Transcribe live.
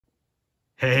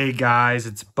Hey guys,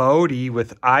 it's Bodie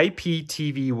with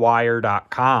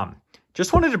IPTVWire.com.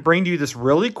 Just wanted to bring to you this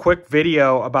really quick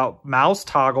video about mouse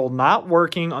toggle not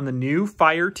working on the new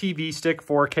Fire TV Stick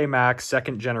 4K Max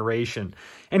 2nd generation.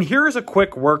 And here's a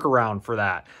quick workaround for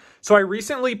that. So I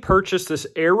recently purchased this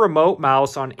Air Remote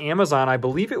mouse on Amazon. I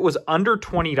believe it was under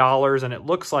 $20 and it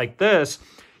looks like this.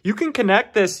 You can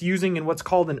connect this using what's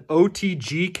called an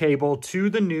OTG cable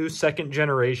to the new 2nd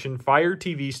generation Fire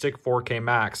TV Stick 4K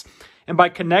Max. And by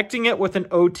connecting it with an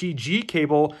OTG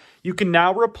cable, you can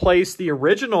now replace the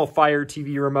original Fire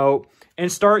TV remote and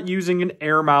start using an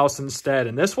Air mouse instead.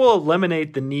 And this will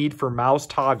eliminate the need for mouse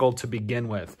toggle to begin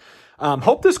with.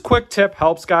 Hope this quick tip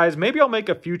helps, guys. Maybe I'll make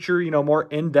a future, more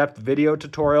in-depth video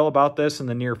tutorial about this in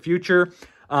the near future.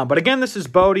 But again, this is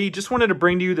Bodie. Just wanted to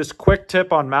bring to you this quick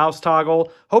tip on mouse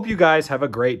toggle. Hope you guys have a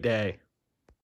great day.